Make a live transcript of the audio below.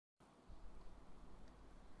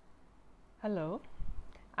Hello,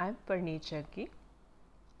 I'm Parneet Jaggi,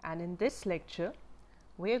 and in this lecture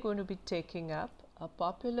we are going to be taking up a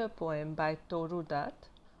popular poem by Toru Dutt,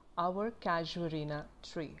 Our Casuarina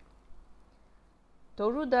Tree.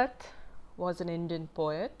 Toru Dutt was an Indian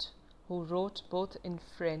poet who wrote both in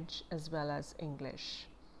French as well as English.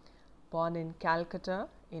 Born in Calcutta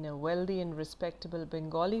in a wealthy and respectable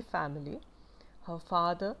Bengali family, her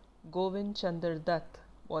father Govind Chandra Dutt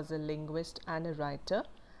was a linguist and a writer,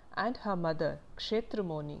 and her mother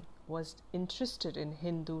Kshetramoni was interested in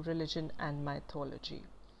Hindu religion and mythology.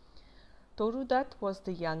 Toru Dutt was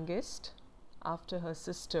the youngest after her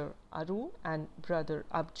sister Aru and brother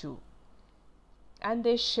Abju, and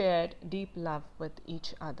they shared deep love with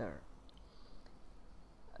each other.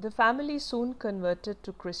 The family soon converted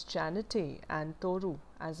to Christianity, and Toru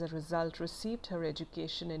as a result received her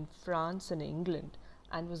education in France and England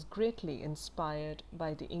and was greatly inspired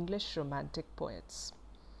by the English Romantic poets.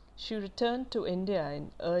 She returned to India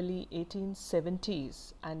in early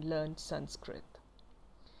 1870s and learned Sanskrit.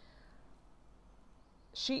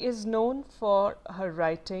 She is known for her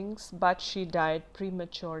writings, but she died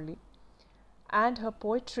prematurely, and her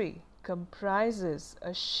poetry comprises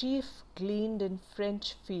a sheaf gleaned in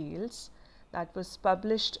French fields that was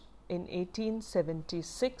published in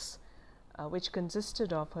 1876, which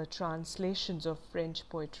consisted of her translations of French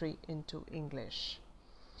poetry into English.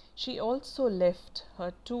 She also left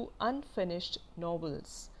her two unfinished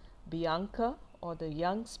novels, Bianca or the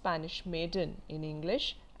Young Spanish Maiden in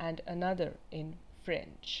English and another in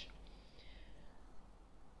French.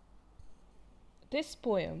 This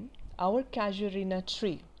poem, Our Casuarina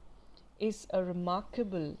Tree, is a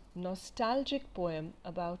remarkable nostalgic poem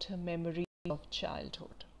about her memory of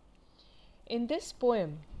childhood. In this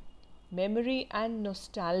poem, memory and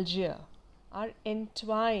nostalgia are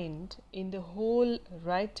entwined in the whole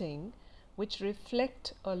writing, which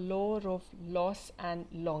reflect a lore of loss and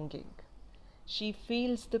longing. She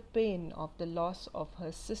feels the pain of the loss of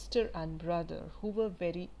her sister and brother who were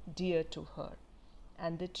very dear to her,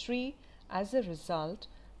 and the tree as a result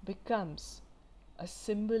becomes a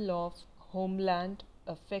symbol of homeland,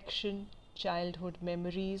 affection, childhood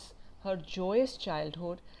memories, her joyous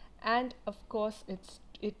childhood, and of course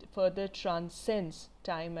it further transcends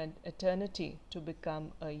time and eternity to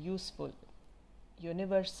become a useful,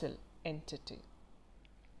 universal entity.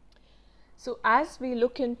 So as we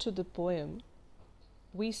look into the poem,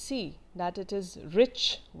 we see that it is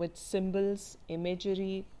rich with symbols,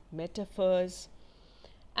 imagery, metaphors,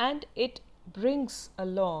 and it brings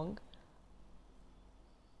along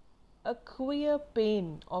a queer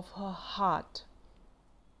pain of her heart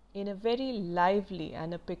in a very lively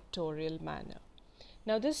and a pictorial manner.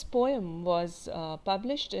 Now, this poem was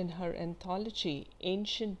published in her anthology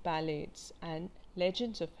Ancient Ballads and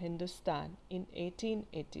Legends of Hindustan in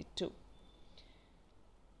 1882.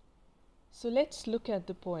 So, let's look at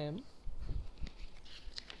the poem.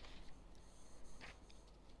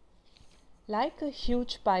 Like a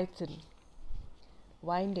huge python,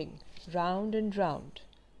 winding round and round,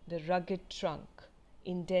 the rugged trunk,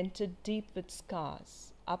 indented deep with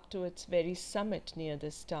scars, up to its very summit near the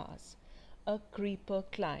stars, a creeper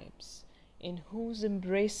climbs, in whose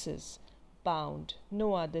embraces bound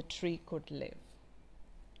no other tree could live.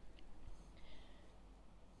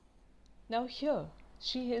 Now here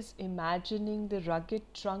she is imagining the rugged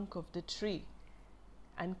trunk of the tree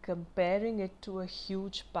and comparing it to a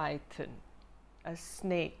huge python, a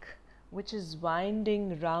snake which is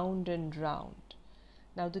winding round and round.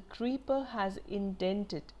 Now the creeper has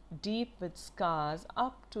indented deep with scars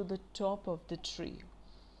up to the top of the tree.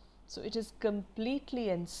 So it is completely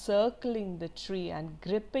encircling the tree and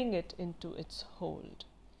gripping it into its hold.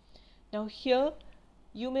 Now here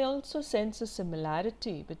you may also sense a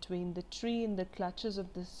similarity between the tree in the clutches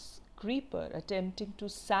of this creeper attempting to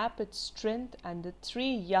sap its strength and the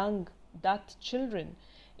three young Dutt children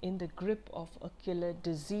in the grip of a killer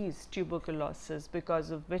disease, tuberculosis,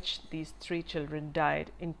 because of which these three children died,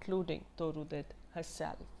 including Toru Dutt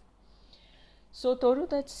herself. So Toru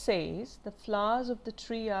Dutt says the flowers of the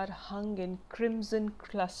tree are hung in crimson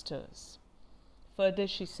clusters. Further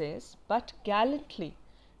she says, but gallantly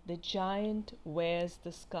the giant wears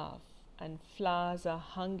the scarf, and flowers are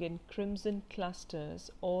hung in crimson clusters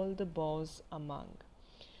all the boughs among,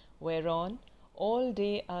 whereon all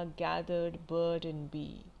day are gathered bird and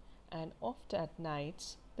bee, and oft at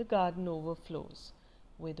nights the garden overflows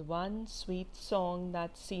with one sweet song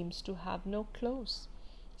that seems to have no close,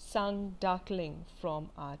 sung darkling from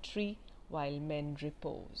our tree while men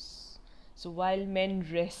repose. So while men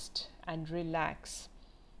rest and relax,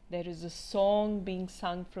 There is a song being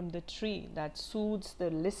sung from the tree that soothes the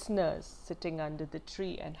listeners sitting under the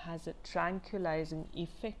tree and has a tranquilizing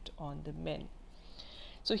effect on the men.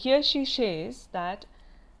 So here she says that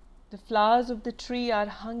the flowers of the tree are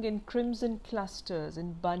hung in crimson clusters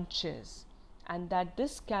and bunches, and that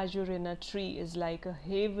this casuarina tree is like a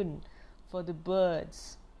haven for the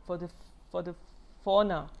birds, for the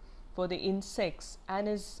fauna, for the insects, and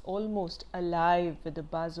is almost alive with the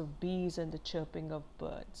buzz of bees and the chirping of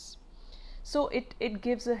birds. So it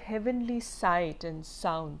gives a heavenly sight and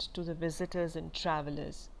sound to the visitors and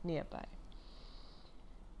travelers nearby.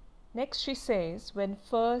 Next she says, when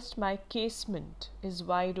first my casement is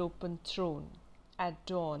wide open thrown, at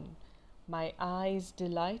dawn my eyes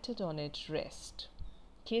delighted on it rest.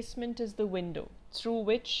 Casement is the window through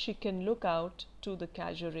which she can look out to the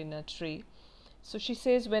casuarina tree. So she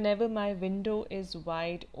says, whenever my window is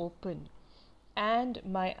wide open and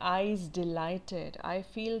my eyes delighted, I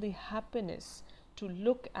feel the happiness to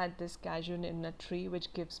look at this casuarina tree,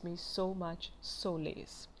 which gives me so much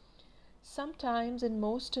solace. Sometimes, and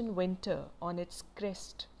most in winter, on its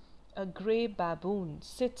crest, a grey baboon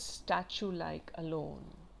sits statue-like alone.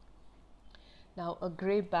 Now, a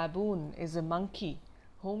grey baboon is a monkey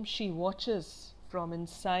whom she watches from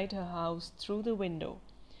inside her house through the window.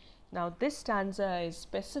 Now, this stanza is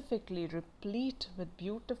specifically replete with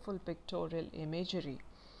beautiful pictorial imagery.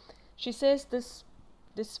 She says,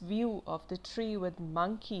 this view of the tree with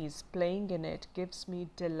monkeys playing in it gives me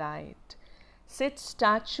delight. Sits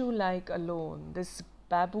statue-like alone. This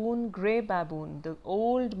baboon, grey baboon, the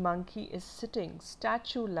old monkey, is sitting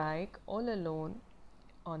statue-like all alone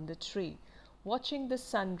on the tree, watching the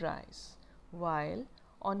sunrise, while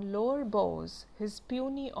on lower boughs his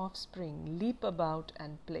puny offspring leap about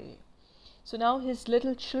and play. So now his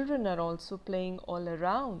little children are also playing all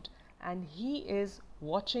around, and he is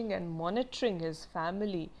watching and monitoring his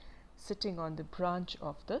family sitting on the branch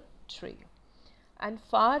of the tree. And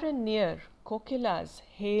far and near, kokilas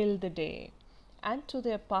hail the day, and to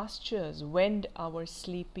their pastures wend our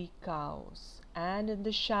sleepy cows. And in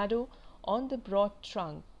the shadow, on the broad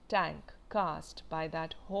tank cast by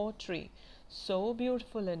that haw tree, so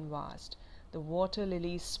beautiful and vast, the water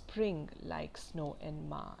lilies spring like snow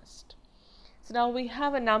enmassed. So now we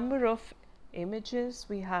have a number of images,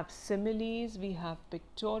 we have similes, we have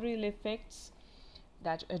pictorial effects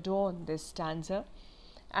that adorn this stanza,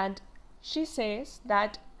 and she says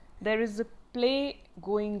that there is a play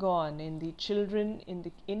going on in the children, in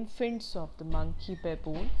the infants of the monkey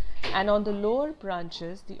baboon, and on the lower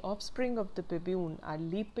branches the offspring of the baboon are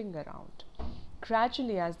leaping around.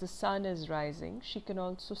 Gradually, as the sun is rising, she can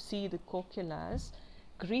also see the kokilas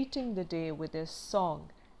greeting the day with their song,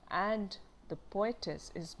 and the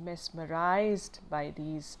poetess is mesmerized by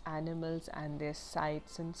these animals and their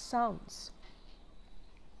sights and sounds.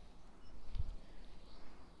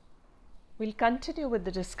 We'll continue with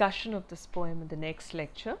the discussion of this poem in the next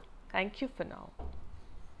lecture. Thank you for now.